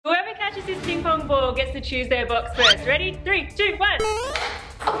touches this ping pong ball gets to choose their box first. Ready? 3, 2, 1. My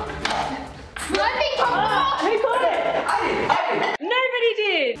ping pong ball! Who caught it? I did. Nobody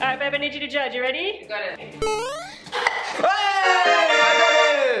did. All right, babe, I need you to judge. You ready? You got it. Hey, I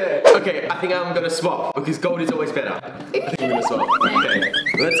got it! Okay, I think I'm gonna swap because gold is always better. I think I'm gonna swap. Okay,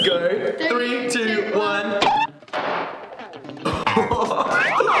 let's go. 3, 2, 1.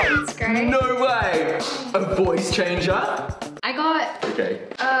 That's great. No way! A voice changer? I got, Okay.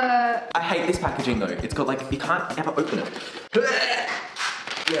 I hate this packaging though. It's got like, you can't ever open it.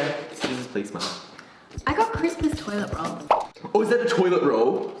 Yeah, scissors please, smell. I got Christmas toilet roll. Oh, is that a toilet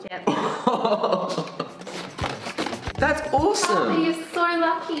roll? Yep. That's Oh, awesome! you're so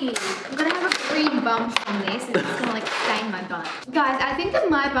lucky. I'm gonna have a green bump from this and it's gonna like stain my butt. Guys, I think that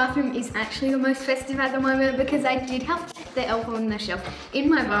my bathroom is actually the most festive at the moment because I did have the elf on the shelf in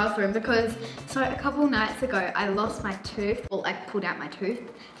my bathroom because, so a couple nights ago, I lost my tooth. Well, I pulled out my tooth.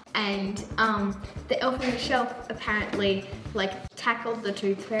 And the elf on the shelf apparently like tackled the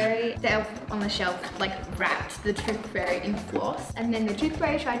tooth fairy. The elf on the shelf like wrapped the tooth fairy in floss, and then the tooth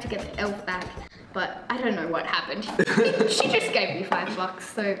fairy tried to get the elf back, but I don't know what happened. She just gave me $5,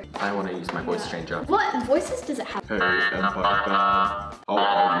 so. I want to use my voice changer. What voices does it have? Hey, Empire Fan, how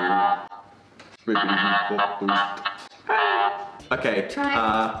are you? Okay.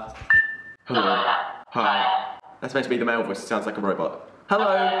 Try. Hello. Hi. That's meant to be the male voice. It sounds like a robot.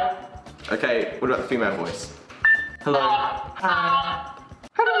 Hello. Okay. What about the female voice? Hello. Hi.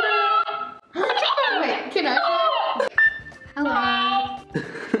 Wait, can I try? Hello.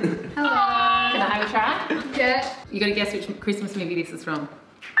 Hello. Can I have a try? Yeah. You gotta guess which Christmas movie this is from.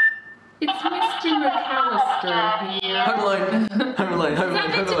 It's Mr. McAllister here. Home Alone. Home Alone. Home Is that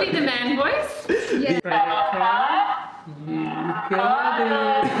Alone. meant to be the man voice? Yeah. Credit card, you got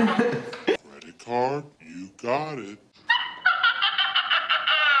Credit card, you got it. it.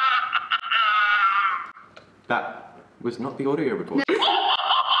 That was not the audio report.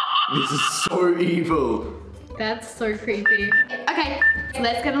 This is so evil. That's so creepy. Okay,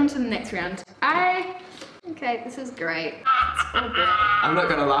 let's get on to the next round. Okay, this is great. It's all good. I'm not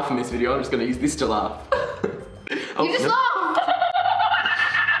gonna laugh in this video. I'm just gonna use this to laugh. Oh, You just no. laughed!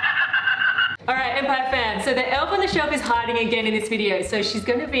 All right, Empire Fan. So the elf on the shelf is hiding again in this video. So she's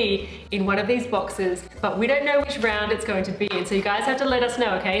going to be in one of these boxes, but we don't know which round it's going to be in. So you guys have to let us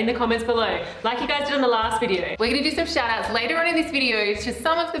know, okay, in the comments below, like you guys did in the last video. We're gonna do some shout outs later on in this video to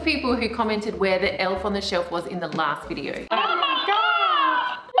some of the people who commented where the elf on the shelf was in the last video. Oh my God!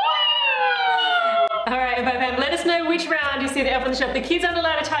 All right, Empire Fan, let us know which round you see the elf on the shelf. The kids aren't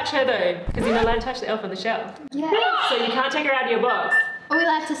allowed to touch her though, because you're not allowed to touch the elf on the shelf. Yeah. So you can't take her out of your box. Are we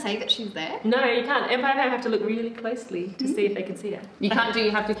allowed to say that she's there? No, you can't. Empire Fan have to look really closely to see if they can see her. You can't do,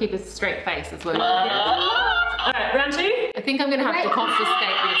 you have to keep a straight face as well. All right, round 2. I think I'm gonna have to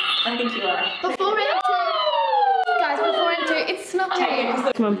confiscate this. I think you are. Before round 2, guys, before round 2, it's not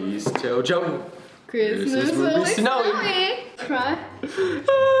time. Come on. Please tell Joey. Christmas will be snowy. Cry.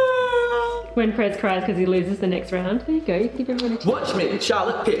 When Prez cries because he loses the next round. There you go. Give everyone a chance. Watch me,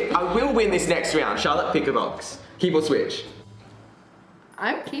 Charlotte pick. I will win this next round. Charlotte, pick a box. Keep or switch.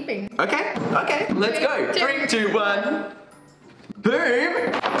 I'm keeping. Okay, let's go. 3, 2, 1.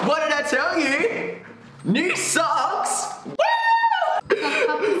 Boom! What did I tell you? New socks! Woo!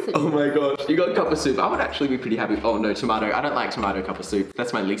 Oh my gosh, you got a cup of soup. I would actually be pretty happy. Oh no, tomato. I don't like tomato cup of soup.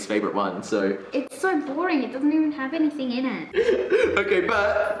 That's my least favorite one, so. It's so boring, it doesn't even have anything in it. Okay,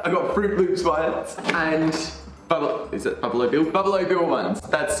 but I got Fruit Loops ones and Buffalo Bill ones.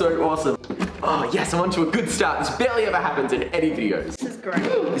 That's so awesome. Oh yes, I'm on to a good start. This barely ever happens in any videos. This is great.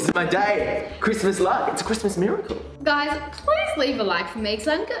 This is my day. Christmas luck. It's a Christmas miracle. Guys, please leave a like for me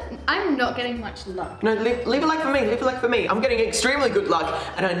because I'm not getting much luck. No, leave a like for me. Leave a like for me. I'm getting extremely good luck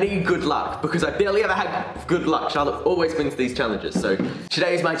and I need good luck because I barely ever had good luck. Charlotte always wins these challenges, so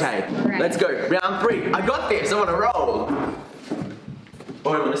today is my day. Right. Let's go. Round 3. I got this. I want to roll.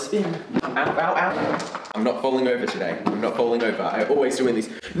 Oh, I'm gonna spin. Ow, ow, ow. I'm not falling over today. I'm not falling over. I always do in these.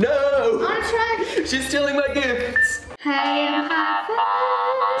 No! I'm trying. She's stealing my gifts. Hey, I'm happy.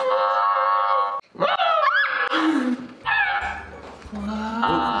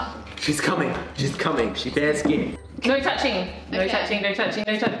 She's coming. She's coming. She bears skin. No touching. No Okay. touching, no touching,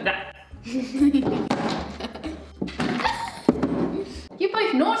 no touching. Nah. You're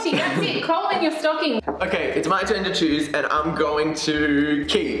both naughty, that's it. Crawl in your stocking. Okay, it's my turn to choose and I'm going to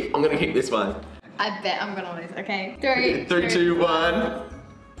keep. I'm gonna keep this one. I bet I'm gonna lose. Okay. 3, 2, 1.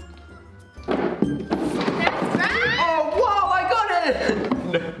 That's right. Oh, wow, I got it!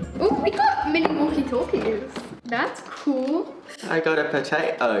 No. Oh, we got mini walkie-talkies. That's cool. I got a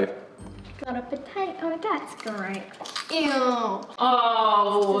potato. Got a potato. That's great. Ew.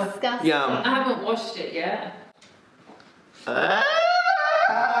 Oh, disgusting. Yum. I haven't washed it yet.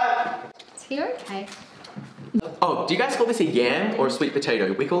 Is he okay? Oh, do you guys call this a yam or a sweet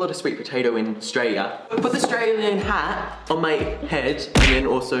potato? We call it a sweet potato in Australia. I put the Australian hat on my head and then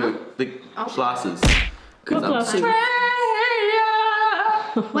also the glasses. What glasses?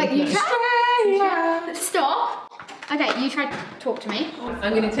 Wait, you try? Stop. Okay, you try to talk to me.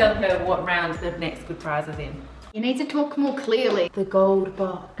 I'm going to tell her what round the next good prize is in. You need to talk more clearly. The gold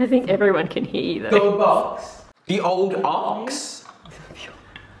box. I think everyone can hear you though. Gold box. The old ox.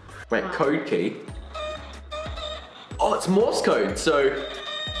 Wait, code key. Oh, it's Morse code, so...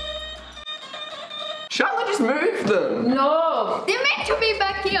 Charlotte, just move them. No! They're meant to be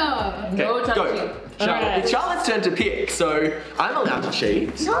back here. Okay, No touching. go. Charlotte. Alright. It's Charlotte's turn to pick, so I'm allowed to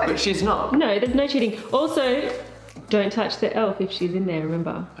cheat, No. but she's not. No, there's no cheating. Also, don't touch the elf if she's in there,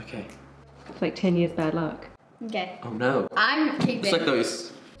 remember? Okay. It's like 10 years bad luck. Okay. Oh no. I'm keeping. It's like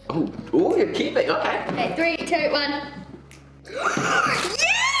those... Oh, you're keeping, okay. Okay, 3, 2, 1. Yes!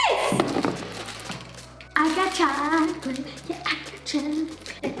 I got chocolate. Yeah, I got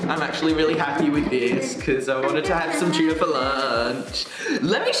chocolate. I'm actually really happy with this because I wanted to have some tuna for lunch.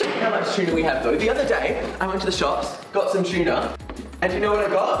 Let me show you how much tuna we have though. The other day, I went to the shops, got some tuna, and you know what I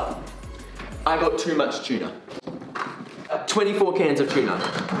got? I got too much tuna. 24 cans of tuna.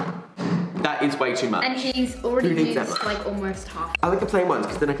 That is way too much. And he's already Who needs used that? like almost half. I like the plain ones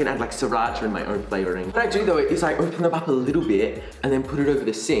because then I can add like sriracha and my own flavouring. What I do though is I open them up a little bit and then put it over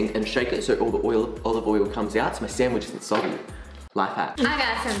the sink and shake it so all the olive oil comes out so my sandwich isn't soggy. Life hack. I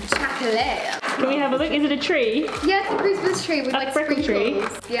got some chocolate. Can we have a look? Is it a tree? Yeah, it's a Christmas tree with A like freckle tree?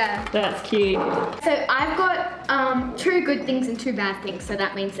 sprinkles. Yeah. That's cute. So I've got 2 good things and 2 bad things. So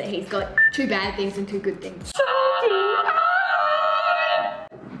that means that he's got 2 bad things and 2 good things.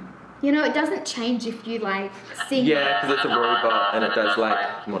 You know, it doesn't change if you like sing. Yeah, because it's a robot and it does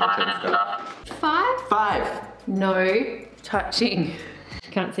like monitoring stuff. 5? 5. No touching.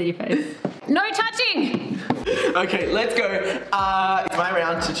 Can't see your face. No touching! Okay, let's go. It's my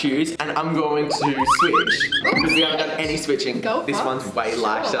round to choose, and I'm going to switch because we haven't done any switching. Go This Fox. one's way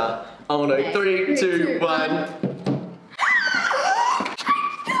lighter. Oh no! Okay. 3, 2, 1.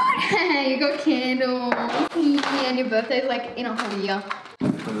 You got candles. Yeah, and your birthday's like in a whole year.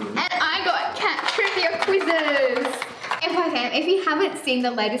 And I got cat trivia quizzes. If you haven't seen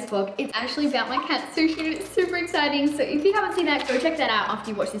the latest vlog, it's actually about my cat Sushi and it's super exciting. So if you haven't seen that, go check that out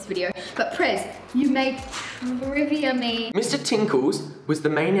after you watch this video. But Prez, you made trivia me. Mr. Tinkles was the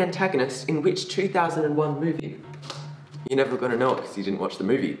main antagonist in which 2001 movie? You're never gonna know it because you didn't watch the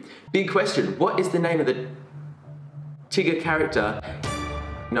movie. Big question, what is the name of the Tigger character?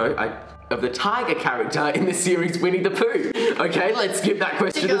 Of the tiger character in the series Winnie the Pooh. Okay, let's skip that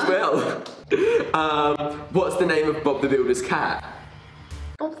question as well. What's the name of Bob the Builder's cat?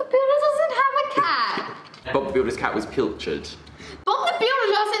 Bob the Builder doesn't have a cat. Bob the Builder's cat was pilchard. Bob the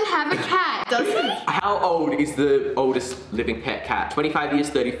Builder doesn't have a cat, does he? How old is the oldest living pet cat? 25 years,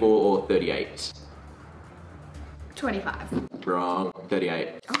 34, or 38? 25. Wrong,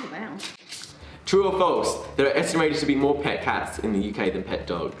 38. Oh, wow. True or false? There are estimated to be more pet cats in the UK than pet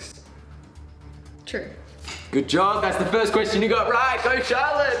dogs. True. Good job, that's the first question you got right. Go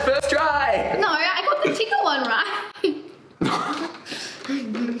Charlotte, first try. No, I got the Tigger one right.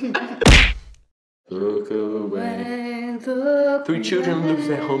 Look away. 3 children lose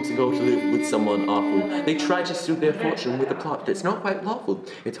their homes and go to live with someone awful. They try to steal their fortune with a plot that's not quite lawful.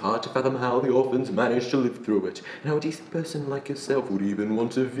 It's hard to fathom how the orphans manage to live through it, and how a decent person like yourself would even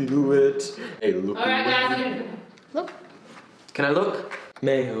want to view it. Hey, look Alright away. guys, Look. Can I look?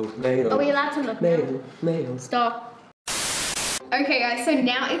 Mayo, mayo. Are we allowed to look now? Mayo, mayo. Stop. Okay guys, so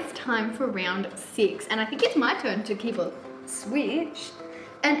now it's time for round 6 and I think it's my turn to keep a switch.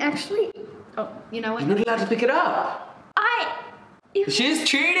 And actually, oh, you know what? You're not allowed to pick it up. She's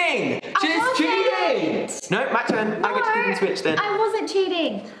cheating! She's cheating! No, my turn. I get to pick and switch then. I wasn't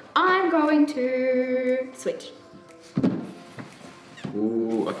cheating. I'm going to switch.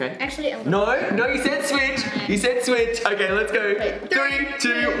 Ooh, okay. Actually, I'm No, you said switch. You said switch. Okay, let's go. 3,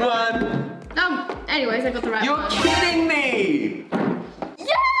 2, 1. Anyways, I got the right You're one. kidding me!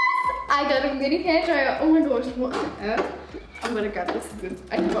 Yes! I got a mini hair dryer. Oh my gosh, what on earth? I'm gonna grab this.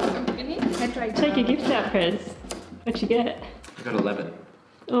 I got a mini hair dryer. Take your gifts out, Prez. What'd you get? I got 11.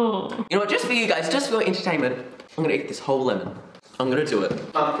 Oh. You know what, just for you guys, just for your entertainment, I'm gonna eat this whole lemon. I'm gonna do it.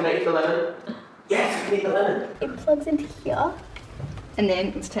 Can I eat the lemon? Yes, I can eat the lemon. It plugs into here. And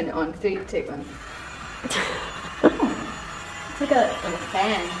then let's turn it on. 3, 2, 1. It's like a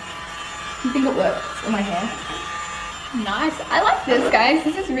fan. You think it works on my hair? Nice. I like this, guys.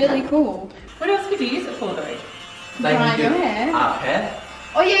 This is really cool. what else could you use it for though? Dry your hair. Hair.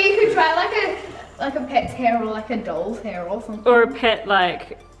 Oh yeah, you could try like a pet's hair or like a doll's hair or something. Or a pet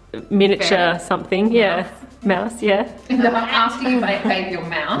like miniature Ferret. something. Yeah. Mouse, yeah. And I'm asking you to bathe your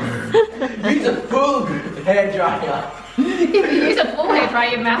mouth. Use a full hair dryer. If you use a full hair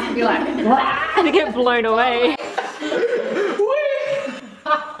dryer, your mouth will be like, And to get blown away.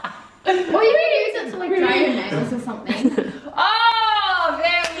 Or you could use it to like dry your nails or something. oh,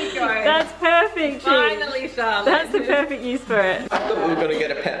 there we go. That's perfect. Finally, Charlotte. That's the perfect use for it. I thought we were gonna get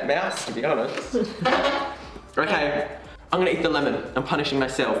a pet mouse, to be honest. Okay, I'm gonna eat the lemon. I'm punishing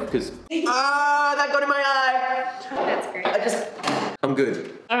myself because that got in my eye. That's great. I'm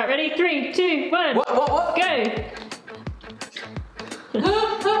good. All right, ready? 3, 2, 1. What? Go.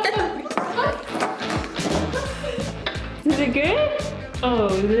 Is it good?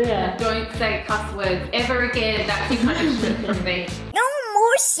 Oh, yeah. Don't say cuss words ever again. That's your punishment from me. No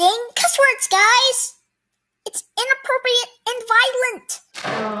more saying cuss words, guys. It's inappropriate and violent.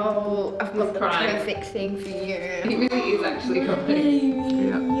 Oh, I've got the crying. perfect thing for you. He really is actually crying.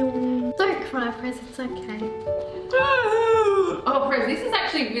 Yeah. Don't cry, Prez, it's okay. Oh, Prez, this is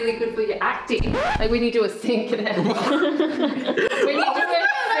actually really good for your acting. Like when you do a scene, when you do a scene.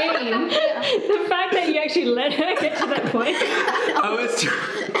 The fact that you actually let her get to that point. I was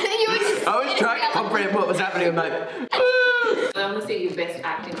trying to comprehend what was happening. I'm like, I want to see your best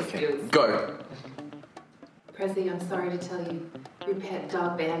acting skills. go. Prezley, I'm sorry to tell you, your pet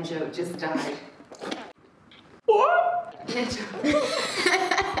dog Banjo just died. What?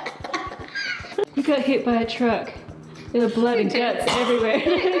 You got hit by a truck. There were blood and guts everywhere.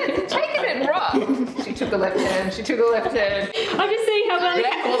 Taking it rough. She took a left hand. She took a left hand. I'm just seeing how well.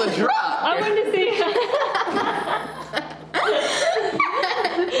 Yeah, all the drug. I wanted to see how.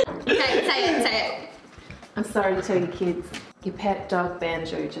 Okay, say it. I'm sorry to tell you, kids, your pet dog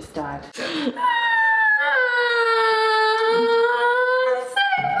Banjo just died.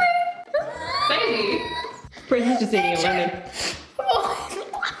 Save me. Prez is just eating a lemon.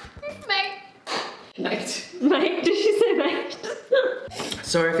 Mate. Mate, did she say mate?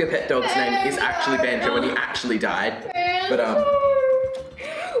 Sorry if your pet dog's name is actually Banjo when he actually died. But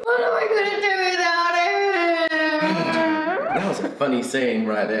What am I gonna do without him? that was a funny scene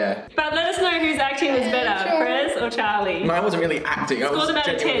right there. But let us know whose acting was better, Prez or Charlie. Mine wasn't really acting. I was Scores him out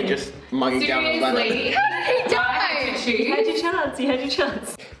of genuinely 10. just mugging down a lemon. Seriously. You had your chance. You had your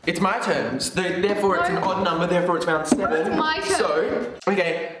chance. It's my turn. So therefore, it's an odd number. Therefore, it's round 7. It's my turn. So,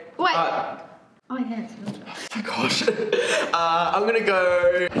 okay. Wait. Oh Oh yeah. my gosh. I'm gonna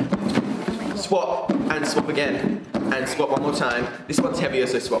go swap and swap again and swap one more time. This one's heavier,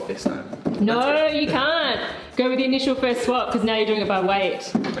 so swap this time. No, you can't. Go with the initial first swap because now you're doing it by weight.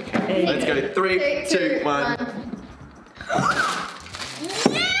 Okay. Let's go. 3, 2, 1.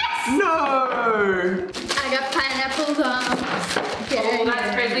 Yes! No! I got pineapple gum. Oh,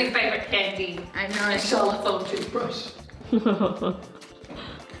 that's Prezley's favourite candy. I know. And Charlotte's old toothbrush.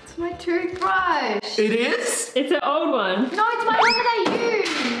 It's my toothbrush. It is? It's an old one. No, it's my one that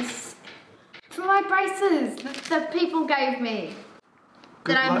I use for my braces that the people gave me.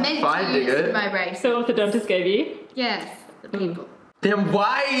 Good that I luck meant to finding use it. for my braces. So what the dentist gave you? Yes, the people. Then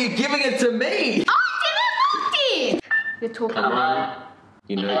why are you giving it to me? Oh, I didn't want it! You're talking about.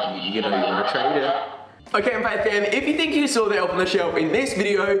 You know you want to trade it. Okay, Empire fam, if you think you saw the elf on the shelf in this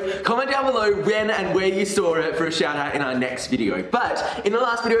video, comment down below when and where you saw it for a shout out in our next video. But in the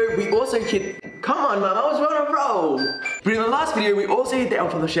last video, we also hit. Come on, Mum, I was on a roll. But in the last video, we also hit the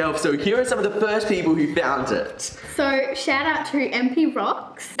elf on the shelf. So here are some of the first people who found it. So, shout out to MP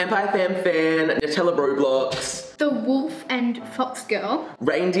Rocks, Empire Fam Fan, Nutella Roblox, the Wolf and Fox Girl.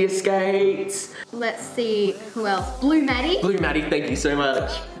 Reindeer Skates, Let's see who else. Blue Maddie, Blue Maddie, thank you so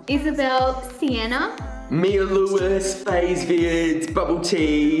much. Isabel Sienna, Mia Lewis, FaZe Vids, Bubble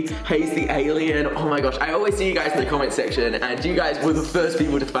Tea, Haze the Alien. Oh my gosh, I always see you guys in the comment section and you guys were the first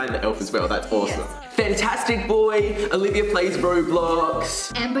people to find the elf as well. That's awesome. Yes. Fantastic Boy, Olivia Plays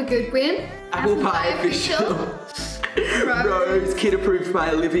Roblox, Amber Goodwin, Apple Pie Official, Rose, Kid Approved by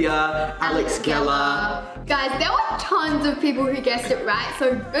Olivia, Alex Geller, Guys, there were tons of people who guessed it right,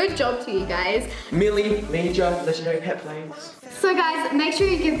 so good job to you guys. Millie, Major, Legendary Pet Plays. So guys, make sure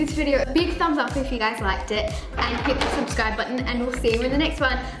you give this video a big thumbs up if you guys liked it and hit the subscribe button and we'll see you in the next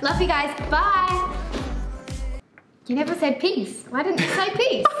one. Love you guys, bye! You never said peace. Why didn't you say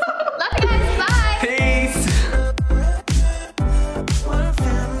peace? Love you guys.